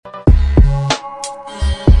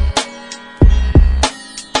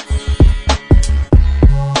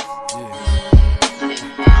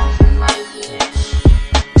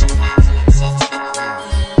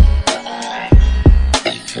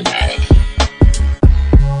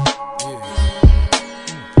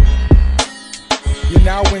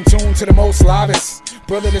to the most livest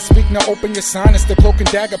brother to speak, now open your sinus. The cloak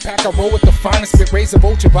and dagger pack, I roll with the finest. With razor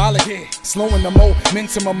ultraviolet, yeah. Slowing the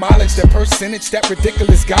momentum mileage. That percentage, that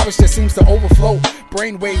ridiculous garbage that seems to overflow.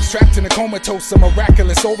 Brainwaves trapped in a comatose. A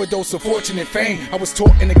miraculous overdose of fortune and fame. I was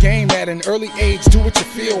taught in the game at an early age. Do what you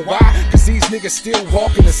feel, why? Cause these niggas still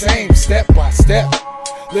walking the same, step by step.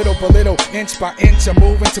 Little by little, inch by inch, I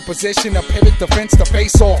move into position, I pivot the fence to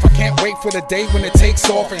face off. I can't wait for the day when it takes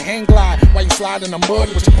off and hang glide while you slide in the mud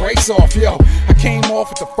with your brakes off. Yo, I came off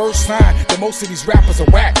at the first sign that most of these rappers are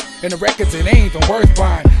whack, and the records it ain't even worth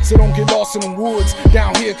buying. So don't get lost in them woods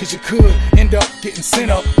down here, cause you could end up getting sent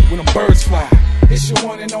up when them birds fly. It's your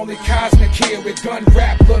one and only Cosmic here with gun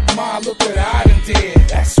rap. Look look what I done did.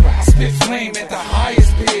 That's right, I spit flame at the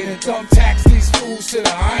highest bid and thumbtacks these fools to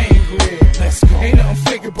the iron grid. Let's go. Ain't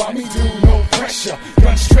nothing figured by me, dude, no pressure.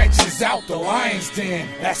 Gun stretches out the lion's den.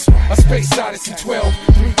 That's right, a Space Odyssey 12,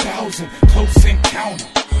 3000, close encounter.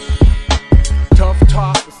 Tough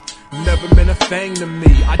talk, never meant a thing to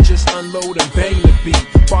me. I just unload and bang the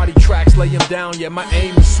beat. Body tracks, lay him down, yeah, my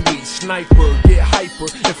aim is sweet. Sniper, get hyper,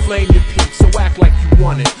 inflame your peak. So act like you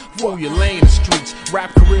want it, roll your lane in the streets.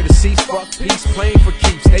 Rap career deceased, fuck peace, playing for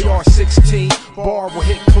keeps. AR-16, bar will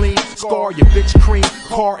hit clean. Scar your bitch cream,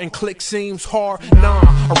 car and click seems hard. Nah,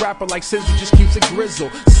 a rapper like Sizzle just keeps it grizzle.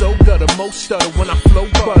 So gutter, most stutter when I flow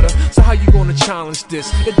butter. So how you gonna challenge this?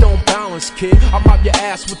 It don't balance, kid. I mop your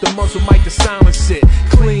ass with the muzzle mic to silence it.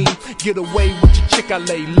 Clean, get away with your chick, I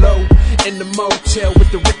lay low in the motel with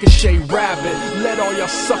the ricochet rabbit. Let all y'all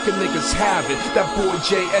sucker niggas have it. That boy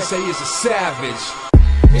JSA is a savage.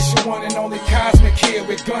 It's your one and only Cosmic here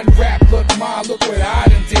with gun rap. Look what I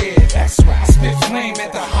done did. That's right, I spit flame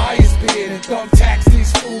at the highest bid and thumbtacks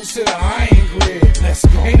these fools to the iron grid. Let's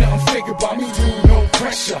go. Ain't nothing figured by me, dude, no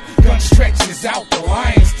pressure. Gun stretches out the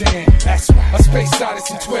lion's den. That's right, a Space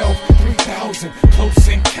Odyssey 12, 3000, close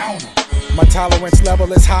encounter. My tolerance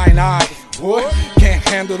level is high and I can't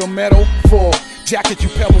handle the metal full. Jacket you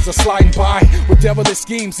pebbles are sliding by with devilish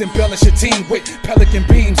schemes. Embellish your team with pelican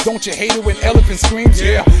beams. Don't you hate it when elephant screams?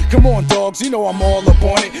 Yeah, come on dogs, you know I'm all up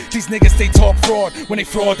on it. These niggas they talk fraud, when they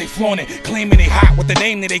fraud they flaunt it. Claiming they hot with the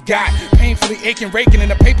name that they got. Painfully aching, raking in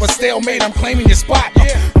the paper stalemate. I'm claiming your spot.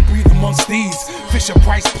 I'm breathing amongst these Fisher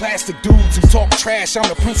Price plastic dudes who talk trash. I'm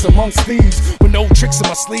the prince amongst thieves with no tricks in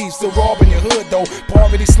my sleeves. Still robbing your hood though.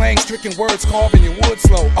 Poverty slang, stricken words carving your wood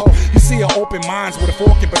slow. Oh, you see our open minds with a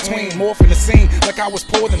fork in between, morphing the scene like I was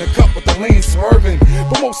poured in a cup with the lean swerving.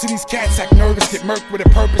 But most of these cats act nervous, get murked with a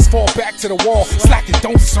purpose, fall back to the wall, slack it,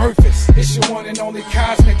 don't surface. It's your one and only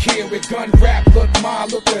Cosmic here with gun rap. Look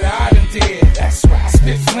what I done did. That's right, I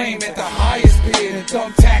spit flame at the highest bid and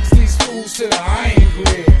thumbtacks these fools to the iron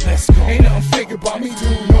grid. Let's go. Ain't nothing figured by me,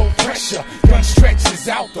 dude, no pressure. Gun stretches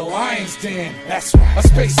out the lion's den. That's right, a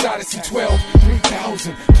Space Odyssey 12,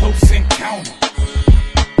 3000, close encounter.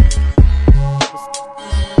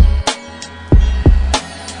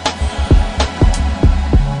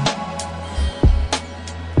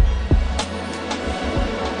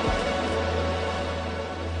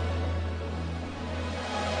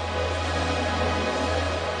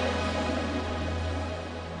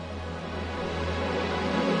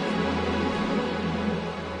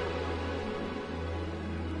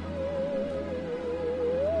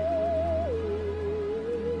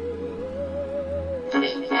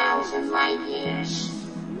 Light years,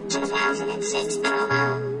 2006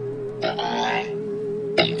 promo, the R,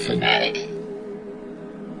 Informatic.